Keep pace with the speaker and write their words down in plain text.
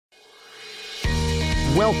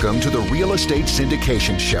Welcome to the Real Estate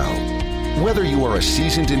Syndication Show. Whether you are a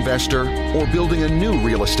seasoned investor or building a new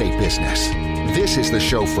real estate business, this is the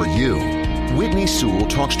show for you. Whitney Sewell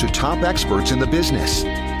talks to top experts in the business.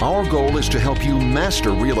 Our goal is to help you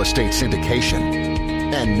master real estate syndication.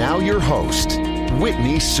 And now your host,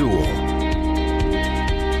 Whitney Sewell.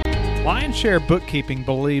 Lionshare Bookkeeping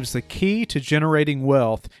believes the key to generating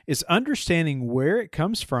wealth is understanding where it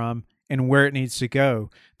comes from and where it needs to go.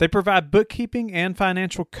 They provide bookkeeping and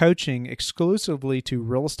financial coaching exclusively to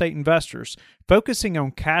real estate investors, focusing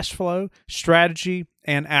on cash flow, strategy,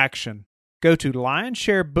 and action. Go to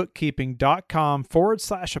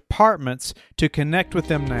lionsharebookkeeping.com/apartments to connect with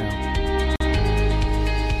them now.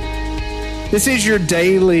 This is your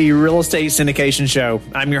daily real estate syndication show.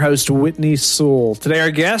 I'm your host, Whitney Sewell. Today,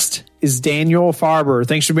 our guest is Daniel Farber.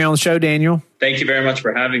 Thanks for being on the show, Daniel. Thank you very much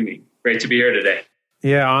for having me. Great to be here today.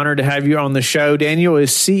 Yeah, honored to have you on the show. Daniel is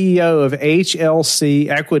CEO of HLC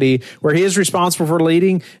Equity, where he is responsible for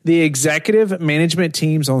leading the executive management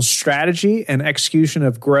teams on strategy and execution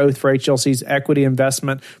of growth for HLC's equity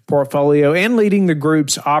investment portfolio and leading the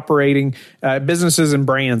group's operating businesses and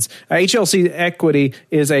brands. HLC Equity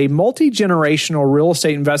is a multi-generational real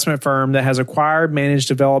estate investment firm that has acquired, managed,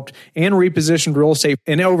 developed, and repositioned real estate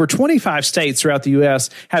in over 25 states throughout the U.S.,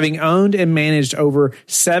 having owned and managed over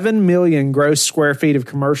 7 million gross square feet of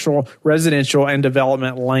commercial, residential, and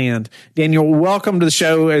development land. Daniel, welcome to the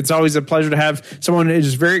show. It's always a pleasure to have someone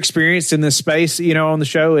who's very experienced in this space, on the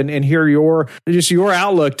show and hear your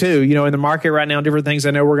outlook too, in the market right now, different things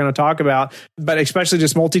I know we're going to talk about, but especially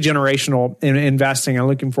just multi-generational investing. I'm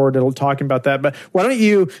looking forward to talking about that. But why don't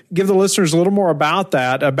you give the listeners a little more about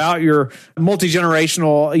that, about your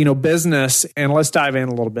multi-generational, business, and let's dive in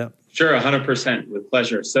a little bit. Sure, 100%, with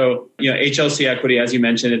pleasure. So, HLC Equity, as you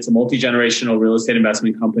mentioned, it's a multi-generational real estate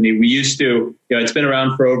investment company. We used to, it's been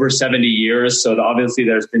around for over 70 years. So obviously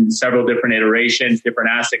there's been several different iterations, different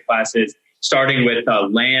asset classes, starting with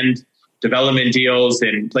land development deals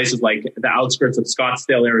in places like the outskirts of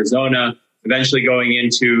Scottsdale, Arizona, eventually going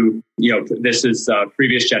into, this is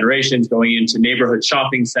previous generations, going into neighborhood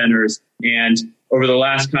shopping centers. And over the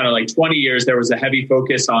last kind of 20 years, there was a heavy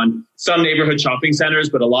focus on some neighborhood shopping centers,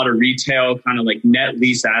 but a lot of retail kind of net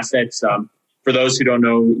lease assets. For those who don't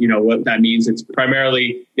know, what that means, it's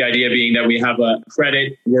primarily the idea being that we have a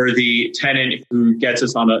credit worthy tenant who gets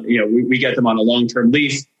us on we get them on a long-term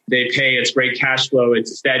lease. They pay, it's great cash flow,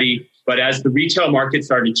 it's steady. But as the retail market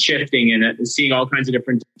started shifting and seeing all kinds of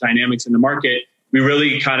different dynamics in the market, we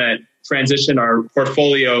really kind of transition our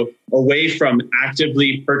portfolio away from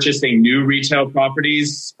actively purchasing new retail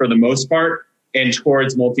properties for the most part and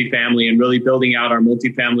towards multifamily and really building out our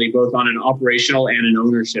multifamily both on an operational and an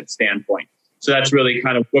ownership standpoint. So that's really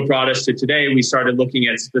kind of what brought us to today. We started looking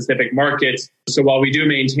at specific markets. So while we do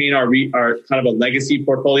maintain our kind of a legacy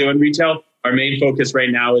portfolio in retail, our main focus right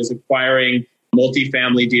now is acquiring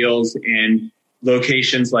multifamily deals in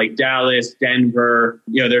locations like Dallas, Denver.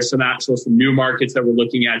 There's some new markets that we're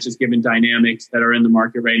looking at, just given dynamics that are in the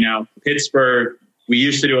market right now. Pittsburgh, we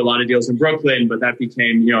used to do a lot of deals in Brooklyn, but that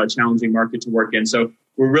became, a challenging market to work in. So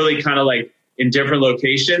we're really kind of in different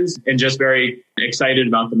locations and just very excited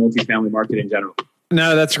about the multifamily market in general.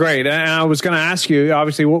 No, that's great. And I was going to ask you,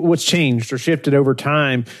 obviously, what's changed or shifted over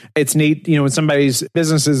time. It's neat, when somebody's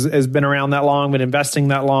business has been around that long, been investing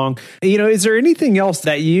that long. Is there anything else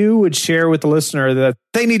that you would share with the listener that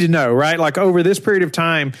they need to know, right? Over this period of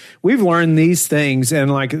time, we've learned these things and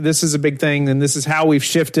this is a big thing and this is how we've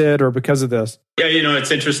shifted or because of this. Yeah,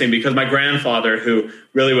 it's interesting because my grandfather, who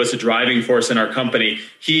really was a driving force in our company,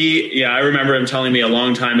 I remember him telling me a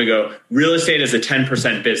long time ago, real estate is a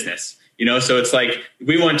 10% business. So it's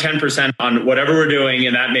we want 10% on whatever we're doing,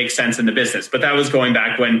 and that makes sense in the business. But that was going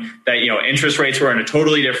back when interest rates were in a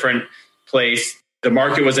totally different place. The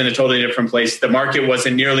market was in a totally different place. The market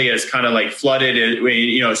wasn't nearly as kind of flooded,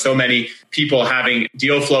 so many people having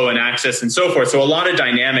deal flow and access and so forth. So a lot of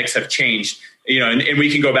dynamics have changed, and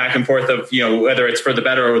we can go back and forth of, whether it's for the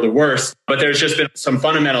better or the worse, but there's just been some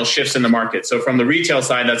fundamental shifts in the market. So from the retail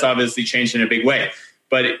side, that's obviously changed in a big way,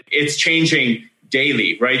 but it's changing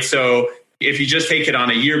daily, right? So if you just take it on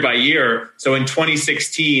a year by year, so in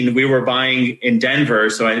 2016, we were buying in Denver.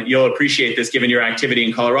 So you'll appreciate this given your activity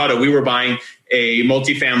in Colorado. We were buying a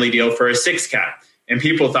multifamily deal for a 6 cap. And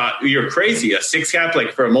people thought, you're crazy, a 6 cap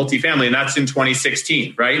for a multifamily. And that's in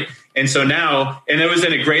 2016, right? And so now, and it was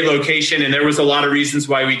in a great location and there was a lot of reasons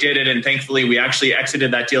why we did it. And thankfully, we actually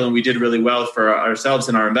exited that deal and we did really well for ourselves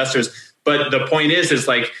and our investors. But the point is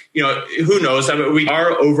like, who knows? I mean,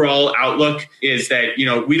 our overall outlook is that,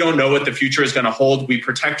 we don't know what the future is going to hold. We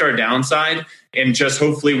protect our downside and just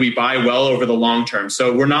hopefully we buy well over the long term.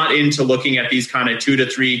 So we're not into looking at these kind of 2 to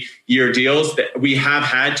 3 year deals. That we have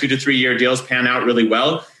had 2 to 3 year deals pan out really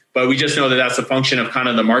well. But we just know that that's a function of kind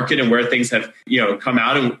of the market and where things have, come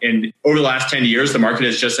out. And over the last 10 years, the market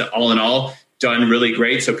has just all in all done really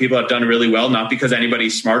great. So people have done really well, not because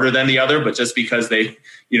anybody's smarter than the other, but just because they,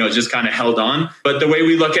 just kind of held on. But the way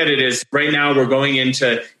we look at it is right now we're going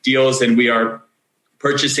into deals and we are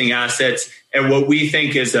purchasing assets and what we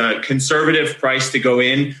think is a conservative price to go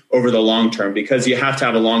in over the long term, because you have to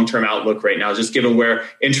have a long-term outlook right now, just given where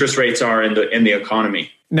interest rates are in the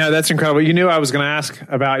economy. No, that's incredible. You knew I was going to ask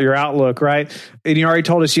about your outlook, right? And you already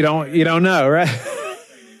told us you don't know, right?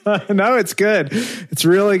 No, it's good. It's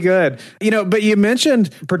really good. But you mentioned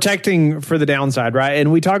protecting for the downside, right?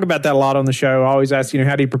 And we talk about that a lot on the show. I always ask,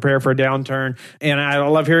 how do you prepare for a downturn? And I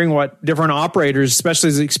love hearing what different operators, especially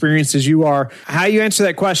as experienced as you are, how you answer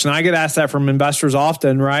that question. I get asked that from investors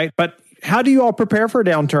often, right? But how do you all prepare for a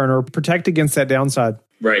downturn or protect against that downside?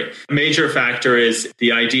 Right. A major factor is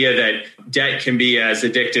the idea that debt can be as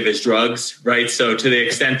addictive as drugs, right? So to the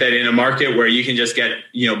extent that in a market where you can just get,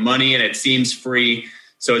 money and it seems free,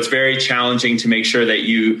 so it's very challenging to make sure that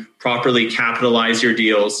you properly capitalize your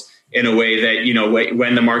deals in a way that,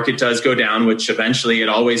 when the market does go down, which eventually it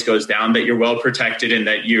always goes down, that you're well protected and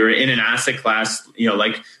that you're in an asset class,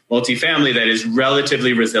 like multifamily that is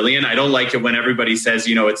relatively resilient. I don't like it when everybody says,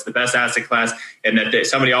 it's the best asset class and that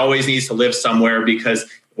somebody always needs to live somewhere, because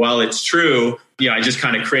while it's true, I just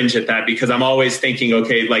kind of cringe at that, because I'm always thinking,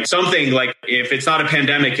 okay, like something like if it's not a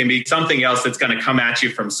pandemic, it can be something else that's going to come at you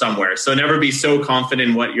from somewhere. So never be so confident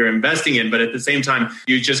in what you're investing in. But at the same time,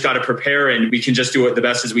 you just got to prepare and we can just do it the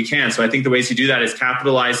best as we can. So I think the ways you do that is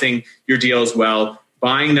capitalizing your deals well,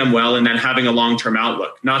 buying them well, and then having a long-term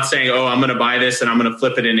outlook. Not saying, I'm going to buy this and I'm going to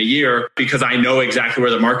flip it in a year because I know exactly where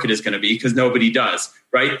the market is going to be, because nobody does,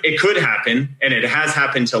 right? It could happen, and it has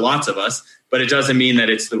happened to lots of us, but it doesn't mean that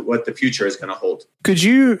it's what the future is going to hold. Could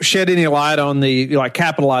you shed any light on the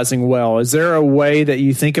capitalizing well? Is there a way that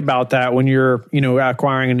you think about that when you're,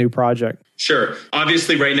 acquiring a new project? Sure.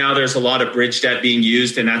 Obviously, right now, there's a lot of bridge debt being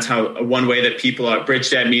used. And that's how one way that people are bridge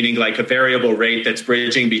debt, meaning like a variable rate that's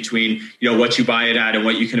bridging between, what you buy it at and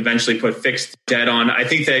what you can eventually put fixed debt on. I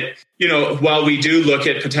think that, while we do look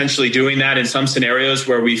at potentially doing that in some scenarios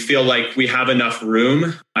where we feel like we have enough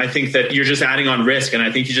room, I think that you're just adding on risk. And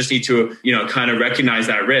I think you just need to, kind of recognize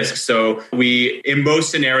that risk. So we, in most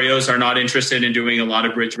scenarios, are not interested in doing a lot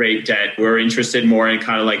of bridge rate debt. We're interested more in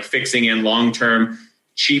kind of like fixing in long-term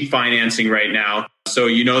cheap financing right now. So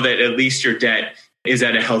that at least your debt is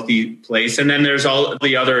at a healthy place. And then there's all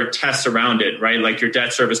the other tests around it, right? Like your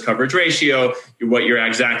debt service coverage ratio, what your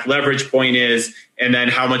exact leverage point is, and then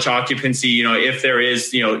how much occupancy, if there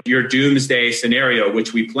is, your doomsday scenario,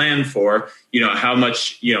 which we plan for, how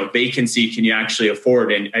much, vacancy can you actually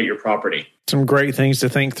afford at your property? Some great things to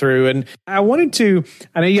think through. And I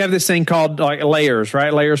know you have this thing called like Layers,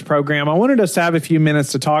 right? Layers program. I wanted us to have a few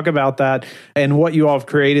minutes to talk about that and what you all have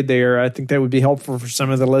created there. I think that would be helpful for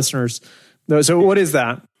some of the listeners. So what is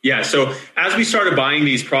that? Yeah. So as we started buying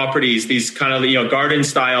these properties, these kind of, garden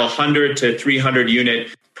style 100 to 300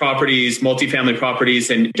 unit properties, multifamily properties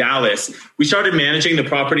in Dallas, we started managing the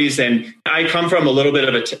properties. And I come from a little bit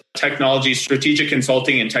of a technology, strategic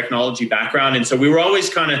consulting and technology background. And so we were always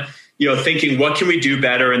kind of, thinking, what can we do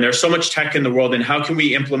better? And there's so much tech in the world, and how can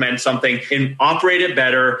we implement something and operate it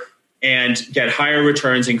better and get higher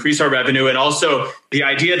returns, increase our revenue? And also the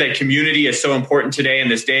idea that community is so important today in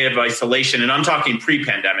this day of isolation. And I'm talking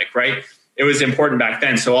pre-pandemic, right? It was important back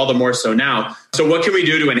then, so all the more so now. So what can we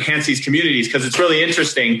do to enhance these communities? Because it's really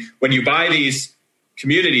interesting when you buy these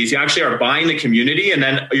communities, you actually are buying the community, and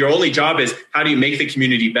then your only job is how do you make the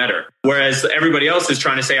community better? Whereas everybody else is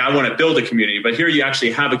trying to say, I want to build a community, but here you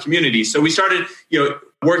actually have a community. So we started,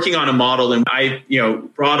 working on a model, and I,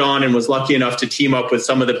 brought on and was lucky enough to team up with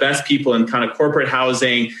some of the best people in kind of corporate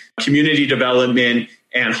housing, community development,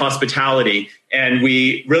 and hospitality. And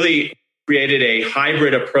we really created a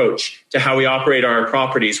hybrid approach to how we operate our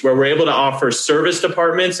properties, where we're able to offer serviced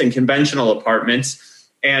apartments and conventional apartments.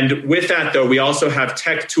 And with that, though, we also have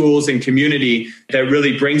tech tools and community that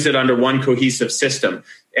really brings it under one cohesive system.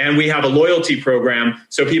 And we have a loyalty program.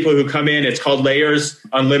 So people who come in, it's called Layers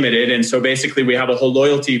Unlimited. And so basically we have a whole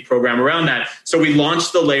loyalty program around that. So we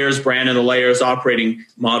launched the Layers brand and the Layers operating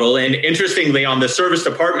model. And interestingly, on the serviced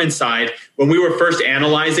apartment side, when we were first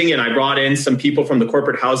analyzing, and I brought in some people from the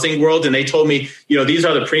corporate housing world, and they told me, these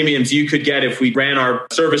are the premiums you could get if we ran our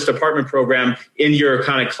service department program in your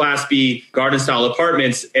kind of Class B garden style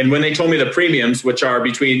apartments. And when they told me the premiums, which are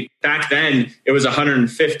between, back then, it was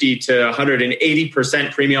 150 to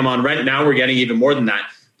 180% premium on rent. Now we're getting even more than that.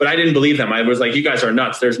 But I didn't believe them. I was like, you guys are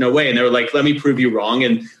nuts. There's no way. And they were like, let me prove you wrong.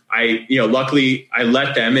 And luckily I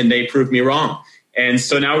let them, and they proved me wrong. And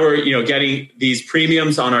so now we're, getting these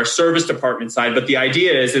premiums on our service department side. But the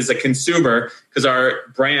idea is, as a consumer, because our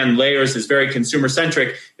brand Layers is very consumer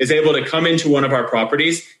centric, is able to come into one of our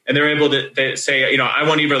properties and they're able to say, I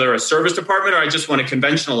want either a service department or I just want a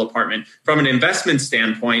conventional apartment. From an investment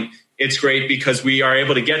standpoint, it's great because we are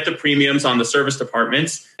able to get the premiums on the service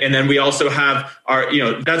departments. And then we also have our,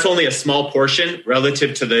 that's only a small portion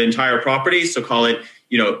relative to the entire property. So call it,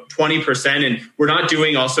 20%. And we're not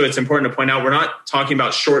doing, also, it's important to point out, we're not talking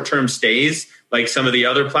about short-term stays like some of the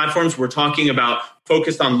other platforms. We're talking about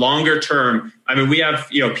focused on longer term. I mean, we have,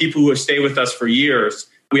 people who have stayed with us for years.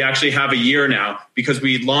 We actually have a year now because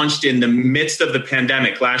we launched in the midst of the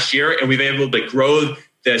pandemic last year, and we've been able to grow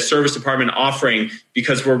the service department offering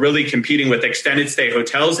because we're really competing with extended stay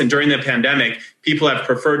hotels. And during the pandemic, people have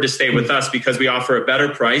preferred to stay with us because we offer a better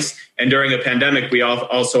price. And during a pandemic, we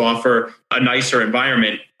also offer a nicer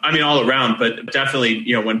environment. I mean, all around, but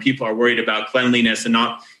definitely, when people are worried about cleanliness and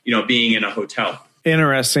not, being in a hotel.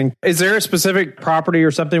 Interesting. Is there a specific property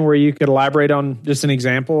or something where you could elaborate on just an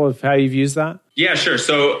example of how you've used that? Yeah, sure.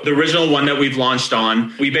 So the original one that we've launched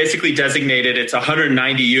on, we basically designated, it's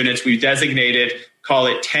 190 units. We designated, call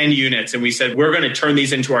it 10 units. And we said, we're going to turn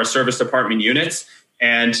these into our service department units.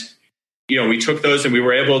 And, we took those and we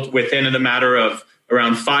were able to, within the matter of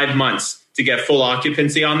around 5 months, to get full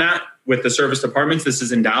occupancy on that with the service departments. This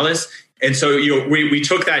is in Dallas. And so, we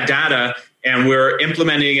took that data and we're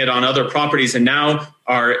implementing it on other properties. And now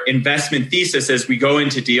our investment thesis is we go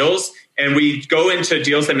into deals and we go into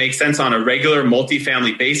deals that make sense on a regular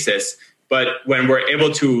multifamily basis. But when we're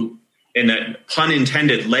able to, in a pun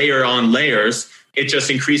intended, layer on layers, it just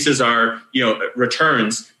increases our,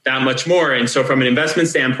 returns that much more. And so from an investment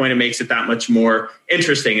standpoint, it makes it that much more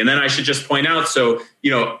interesting. And then I should just point out, so,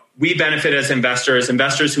 we benefit as investors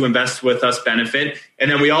who invest with us benefit.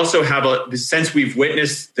 And then we also have, since we've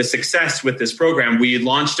witnessed the success with this program, we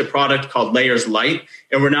launched a product called Layers Lite,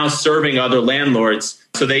 and we're now serving other landlords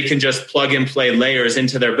so they can just plug and play layers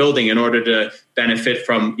into their building in order to benefit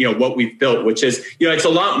from, what we've built, which is, it's a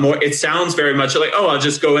lot more. It sounds very much like, oh, I'll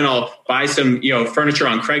just go and I'll buy some, furniture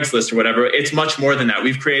on Craigslist or whatever. It's much more than that.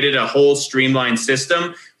 We've created a whole streamlined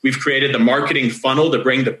system. We've created the marketing funnel to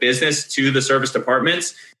bring the business to the service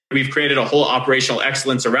departments. We've created a whole operational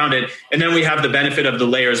excellence around it. And then we have the benefit of the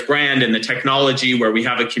Layers brand and the technology where we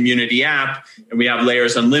have a community app and we have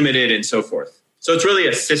Layers Unlimited and so forth. So it's really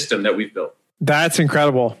a system that we've built. That's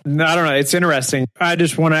incredible. I don't know. It's interesting. I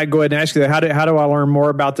just want to go ahead and ask you that. How do I learn more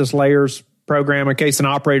about this Layers program in case an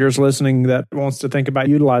operator is listening that wants to think about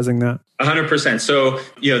utilizing that? 100%. So,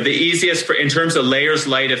 the easiest in terms of Layers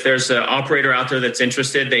Lite, if there's an operator out there that's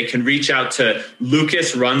interested, they can reach out to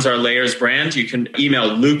Lucas, runs our Layers brand. You can email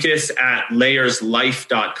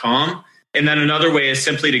lucas@layerslife.com. And then another way is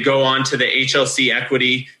simply to go on to the HLC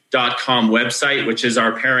Equity.com website, which is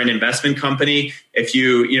our parent investment company. If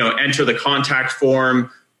you, enter the contact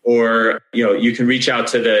form, or, you can reach out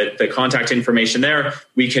to the contact information there.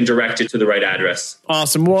 We can direct it to the right address.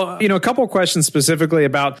 Awesome. Well, a couple of questions specifically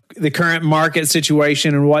about the current market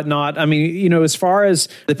situation and whatnot. I mean, as far as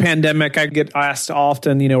the pandemic, I get asked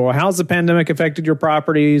often, well, how's the pandemic affected your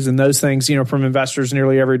properties and those things, from investors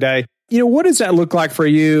nearly every day. What does that look like for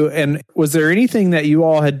you? And was there anything that you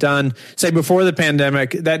all had done, say, before the pandemic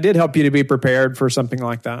that did help you to be prepared for something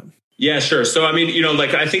like that? Yeah, sure. So, I mean,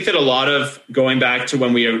 I think that a lot of going back to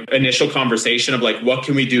when we initial conversation of what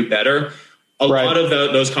can we do better? A lot of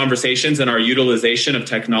those conversations and our utilization of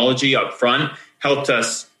technology up front helped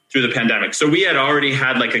us through the pandemic. So we had already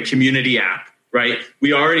had a community app, right?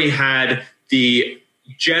 We already had the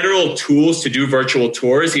general tools to do virtual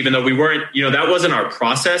tours, even though we weren't, that wasn't our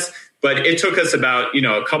process. But it took us about,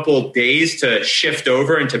 a couple of days to shift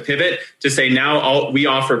over and to pivot to say now we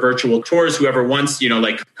offer virtual tours, whoever wants,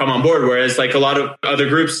 come on board. Whereas a lot of other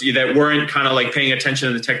groups that weren't kind of paying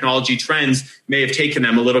attention to the technology trends may have taken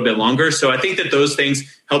them a little bit longer. So I think that those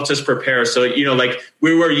things helped us prepare. So,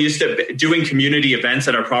 we were used to doing community events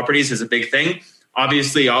at our properties is a big thing.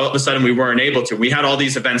 Obviously, all of a sudden we weren't able to. We had all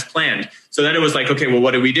these events planned. So then it was okay, well,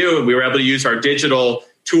 what do? And we were able to use our digital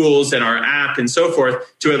tools and our app and so forth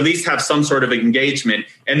to at least have some sort of engagement.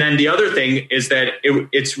 And then the other thing is that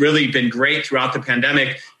it's really been great throughout the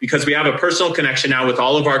pandemic because we have a personal connection now with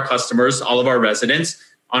all of our customers, all of our residents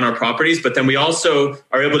on our properties. But then we also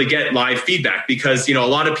are able to get live feedback because, a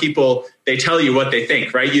lot of people, they tell you what they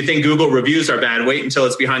think, right? You think Google reviews are bad, wait until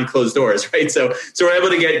it's behind closed doors, right? So we're able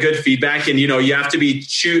to get good feedback, and, you have to be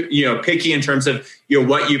picky in terms of,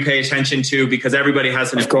 what you pay attention to, because everybody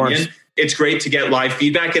has an opinion. It's great to get live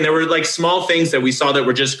feedback. And there were like small things that we saw that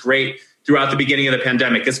were just great throughout the beginning of the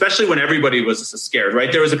pandemic, especially when everybody was scared,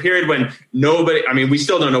 right? There was a period when we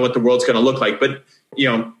still don't know what the world's going to look like, but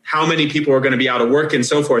how many people are going to be out of work and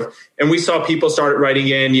so forth. And we saw people start writing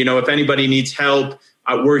in, if anybody needs help,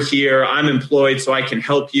 we're here, I'm employed, so I can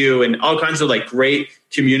help you, and all kinds of like great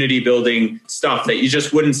community building stuff that you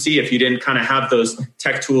just wouldn't see if you didn't kind of have those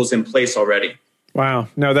tech tools in place already. Wow.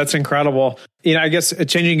 No, that's incredible. I guess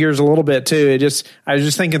changing gears a little bit too, I was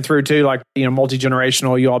just thinking through too, like,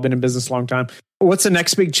 multi-generational, you all been in business a long time. What's the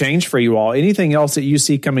next big change for you all? Anything else that you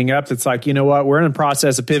see coming up that's like, we're in the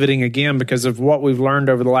process of pivoting again because of what we've learned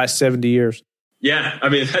over the last 70 years? Yeah.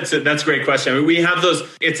 That's a great question. We have those,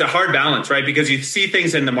 it's a hard balance, right? Because you see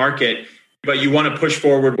things in the market, but you want to push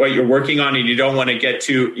forward what you're working on, and you don't want to get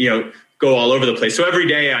to, go all over the place. So every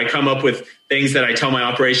day I come up with things that I tell my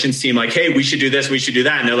operations team, like, hey, we should do this, we should do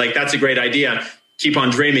that. And they're like, that's a great idea. Keep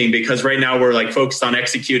on dreaming, because right now we're like focused on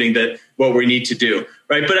executing what we need to do.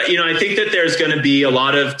 Right. But, I think that there's going to be a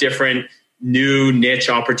lot of different new niche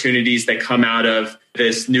opportunities that come out of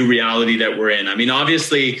this new reality that we're in.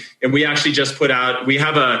 Obviously, and we actually just we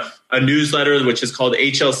have a newsletter, which is called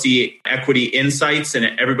HLC Equity Insights, and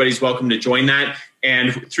everybody's welcome to join that.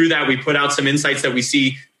 And through that, we put out some insights that we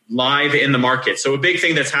see live in the market. So a big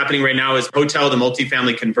thing that's happening right now is hotel to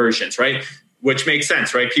multifamily conversions, right? Which makes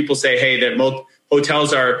sense, right? People say, hey, that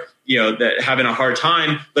hotels are, that having a hard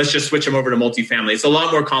time. Let's just switch them over to multifamily. It's a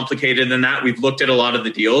lot more complicated than that. We've looked at a lot of the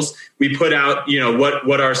deals. We put out,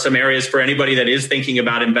 what are some areas for anybody that is thinking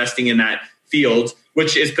about investing in that field,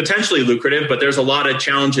 which is potentially lucrative, but there's a lot of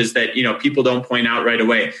challenges that, people don't point out right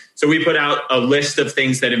away. So we put out a list of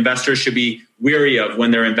things that investors should be weary of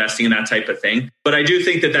when they're investing in that type of thing. But I do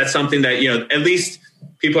think that that's something that, at least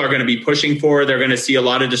people are going to be pushing for. They're going to see a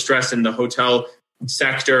lot of distress in the hotel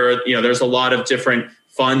sector. There's a lot of different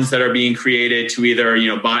funds that are being created to either,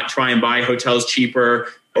 try and buy hotels cheaper,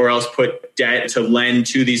 or else put debt to lend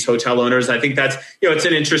to these hotel owners. I think that's, it's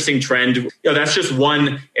an interesting trend. That's just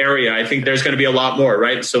one area. I think there's going to be a lot more,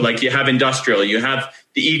 right? So like you have industrial, you have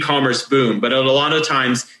the e-commerce boom, but a lot of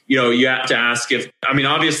times, you have to ask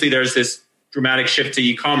obviously there's this dramatic shift to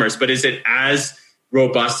e-commerce, but is it as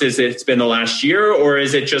robust as it's been the last year? Or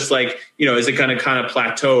is it just like, is it going to kind of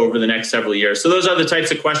plateau over the next several years? So those are the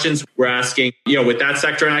types of questions we're asking, with that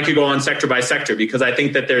sector. And I could go on sector by sector, because I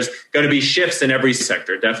think that there's going to be shifts in every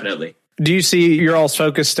sector, definitely. Do you see your all's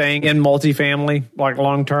focus staying in multifamily, like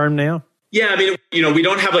long term now? Yeah, we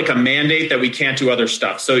don't have like a mandate that we can't do other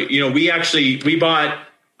stuff. So, we bought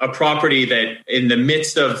a property that in the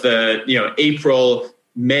midst of the, April,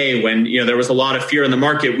 May, when there was a lot of fear in the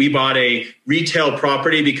market, we bought a retail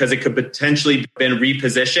property because it could potentially been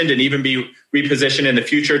repositioned and even be repositioned in the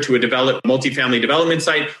future to a multifamily development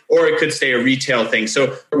site, or it could stay a retail thing.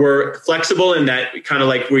 So we're flexible in that, kind of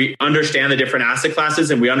like we understand the different asset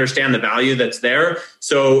classes and we understand the value that's there.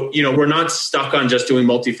 So, we're not stuck on just doing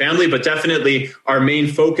multifamily, but definitely our main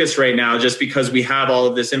focus right now, just because we have all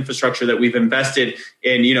of this infrastructure that we've invested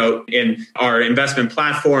in, in our investment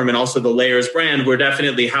platform and also the Layers brand, we're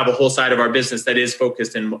definitely have a whole side of our business that is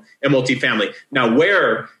focused in multifamily. Now,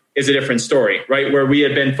 where is a different story, right? Where we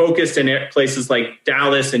had been focused in places like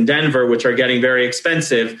Dallas and Denver, which are getting very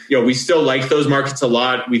expensive. We still like those markets a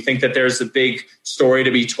lot. We think that there's a big story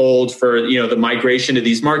to be told for, the migration to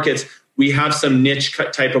these markets. We have some niche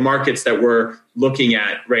type of markets that we're looking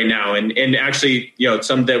at right now. And actually,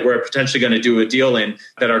 some that we're potentially going to do a deal in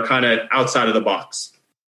that are kind of outside of the box.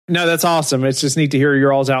 No, that's awesome. It's just neat to hear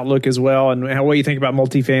your all's outlook as well, and what you think about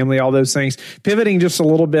multifamily, all those things. Pivoting just a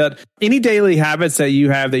little bit, any daily habits that you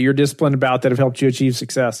have that you're disciplined about that have helped you achieve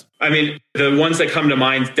success? The ones that come to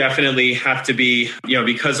mind definitely have to be,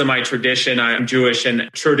 because of my tradition, I'm Jewish, and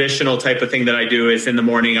traditional type of thing that I do is in the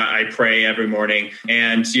morning, I pray every morning.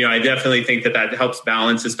 And, I definitely think that helps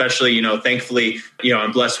balance, especially, thankfully,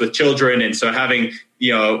 I'm blessed with children. And so having,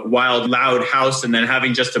 wild, loud house and then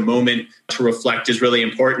having just a moment to reflect is really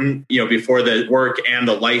important, before the work and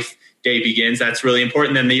the life day begins. That's really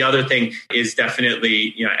important. And the other thing is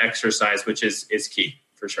definitely, exercise, which is key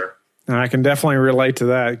for sure. I can definitely relate to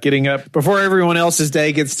that. Getting up before everyone else's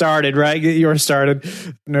day gets started, right? Get yours started.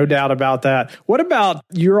 No doubt about that. What about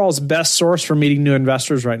your all's best source for meeting new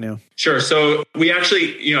investors right now? Sure. So we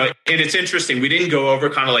actually, and it's interesting. We didn't go over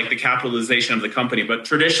kind of like the capitalization of the company, but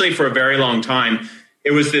traditionally for a very long time,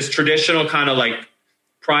 it was this traditional kind of like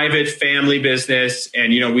private family business.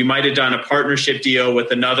 And, we might have done a partnership deal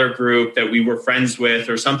with another group that we were friends with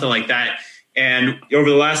or something like that. And over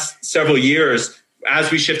the last several years,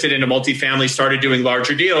 as we shifted into multifamily, started doing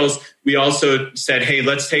larger deals, we also said, hey,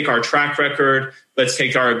 let's take our track record, let's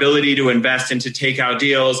take our ability to invest and to take out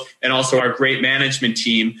deals, and also our great management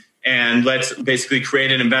team, and let's basically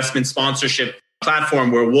create an investment sponsorship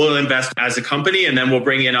platform where we'll invest as a company, and then we'll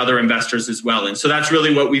bring in other investors as well. And so that's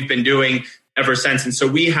really what we've been doing ever since. And so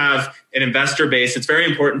we have an investor base. It's very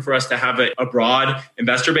important for us to have a broad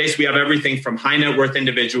investor base. We have everything from high net worth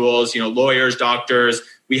individuals, lawyers, doctors.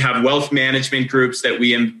 We have wealth management groups that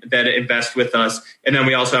that invest with us. And then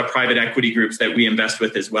we also have private equity groups that we invest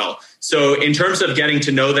with as well. So in terms of getting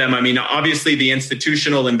to know them, obviously the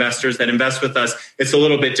institutional investors that invest with us, it's a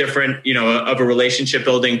little bit different, of a relationship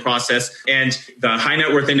building process. And the high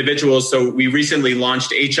net worth individuals, so we recently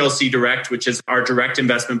launched HLC Direct, which is our direct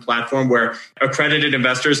investment platform where accredited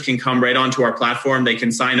investors can come right onto our platform. They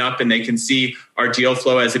can sign up and they can see our deal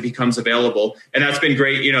flow as it becomes available. And that's been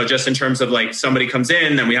great, just in terms of like somebody comes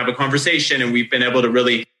in and we have a conversation, and we've been able to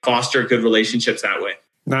really foster good relationships that way.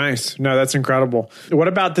 Nice. No, that's incredible. What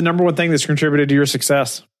about the number one thing that's contributed to your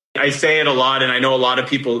success? I say it a lot, and I know a lot of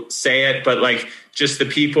people say it, but like just the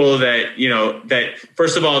people that, that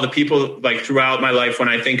first of all, the people like throughout my life, when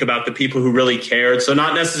I think about the people who really cared. So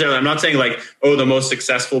not necessarily, I'm not saying like, the most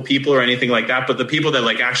successful people or anything like that, but the people that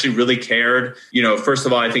like actually really cared, first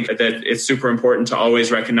of all, I think that it's super important to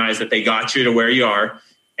always recognize that they got you to where you are.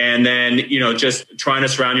 And then, just trying to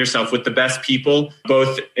surround yourself with the best people,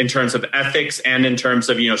 both in terms of ethics and in terms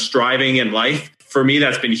of, striving in life. For me,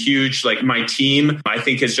 that's been huge. Like my team, I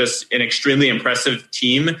think is just an extremely impressive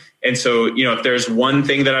team. And so, if there's one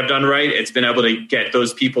thing that I've done right, it's been able to get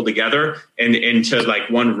those people together and into like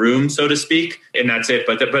one room, so to speak. And that's it.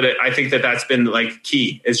 But I think that's been like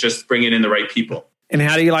key, is just bringing in the right people. And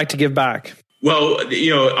how do you like to give back? Well,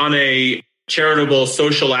 on a charitable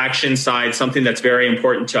social action side, something that's very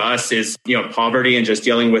important to us is, poverty and just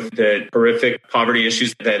dealing with the horrific poverty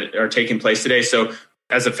issues that are taking place today. So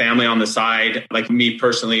as a family on the side, like me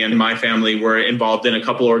personally and my family, we're involved in a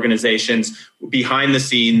couple organizations behind the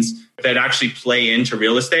scenes that actually play into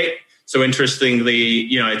real estate. So interestingly,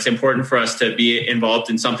 it's important for us to be involved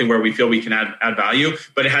in something where we feel we can add value,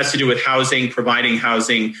 but it has to do with housing, providing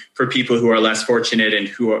housing for people who are less fortunate and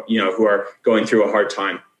who are going through a hard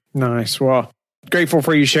time. Nice. Well, grateful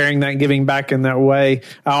for you sharing that and giving back in that way.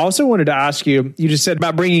 I also wanted to ask you, you just said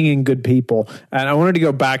about bringing in good people. And I wanted to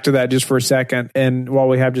go back to that just for a second. And while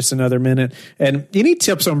we have just another minute, and any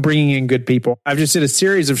tips on bringing in good people? I've just did a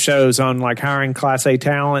series of shows on like hiring Class A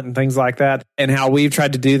talent and things like that and how we've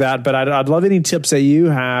tried to do that. But I'd love any tips that you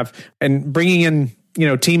have and bringing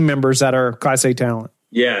in, team members that are Class A talent.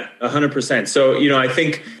 Yeah, 100%. So, I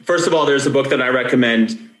think, first of all, there's a book that I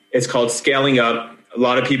recommend. It's called Scaling Up. A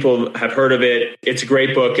lot of people have heard of it. It's a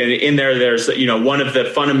great book. And in there's, one of the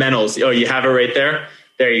fundamentals. Oh, you have it right there?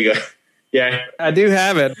 There you go. Yeah. I do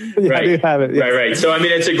have it. Yeah, right. I do have it. Yes. Right. So,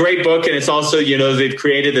 it's a great book. And it's also, they've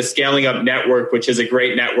created the Scaling Up Network, which is a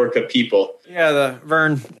great network of people. Yeah, the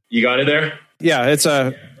Vern. You got it there?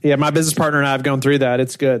 Yeah, my business partner and I have gone through that.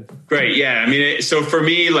 It's good. Great. Yeah. So for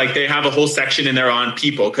me, like they have a whole section in there on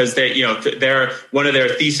people because they're one of their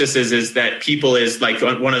theses is that people is like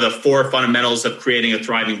one of the 4 fundamentals of creating a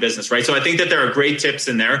thriving business, right? So I think that there are great tips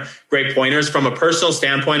in there, great pointers. From a personal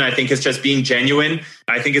standpoint, I think it's just being genuine.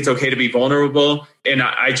 I think it's okay to be vulnerable. And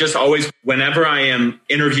I just always, whenever I am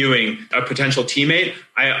interviewing a potential teammate,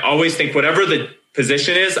 I always think whatever the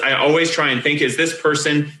position is, I always try and think, is this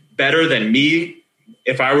person better than me?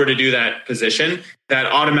 If I were to do that position, that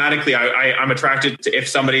automatically I'm attracted to. If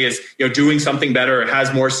somebody is doing something better or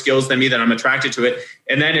has more skills than me, then I'm attracted to it.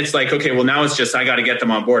 And then it's like, okay, well now it's just I got to get them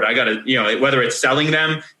on board. I got to whether it's selling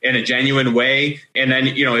them in a genuine way, and then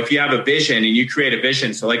if you have a vision and you create a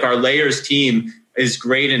vision. So like our Layers team is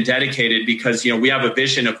great and dedicated because we have a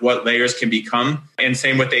vision of what Layers can become, and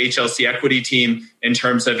same with the HLC Equity team in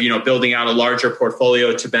terms of building out a larger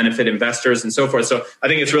portfolio to benefit investors and so forth. So I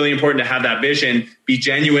think it's really important to have that vision, be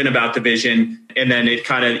genuine about the vision, and then you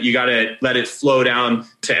got to let it flow down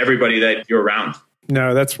to everybody that you're around.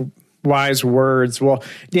 No, that's wise words. Well,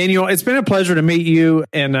 Daniel, it's been a pleasure to meet you,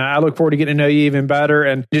 and I look forward to getting to know you even better,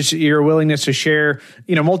 and just your willingness to share,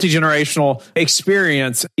 multi-generational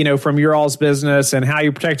experience, from your all's business and how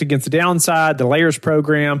you protect against the downside, the Layers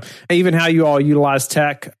program, even how you all utilize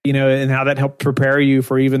tech, and how that helped prepare you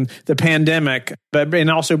for even the pandemic, and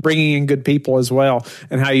also bringing in good people as well,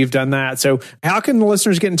 and how you've done that. So how can the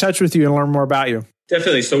listeners get in touch with you and learn more about you?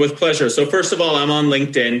 Definitely. So with pleasure. So first of all, I'm on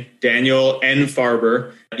LinkedIn, Daniel N.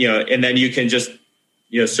 Farber, and then you can just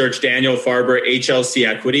search Daniel Farber, HLC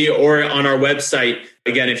Equity, or on our website.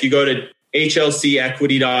 Again, if you go to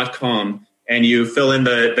HLCequity.com and you fill in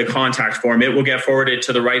the contact form, it will get forwarded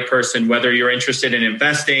to the right person, whether you're interested in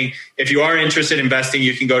investing. If you are interested in investing,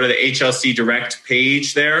 you can go to the HLC Direct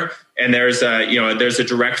page there, and there's a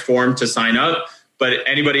direct form to sign up. But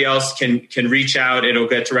anybody else can reach out. It'll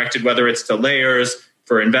get directed, whether it's to layers,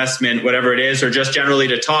 for investment, whatever it is, or just generally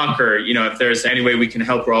to talk, or, if there's any way we can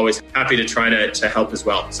help, we're always happy to try to help as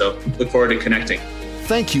well. So look forward to connecting.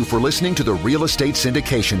 Thank you for listening to the Real Estate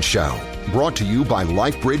Syndication Show, brought to you by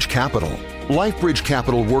LifeBridge Capital. LifeBridge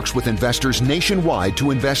Capital works with investors nationwide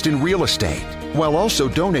to invest in real estate, while also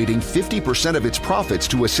donating 50% of its profits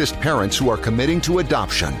to assist parents who are committing to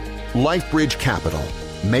adoption. LifeBridge Capital,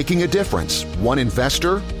 making a difference, one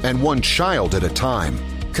investor and one child at a time.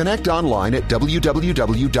 Connect online at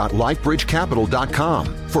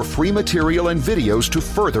www.lifebridgecapital.com for free material and videos to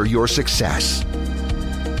further your success.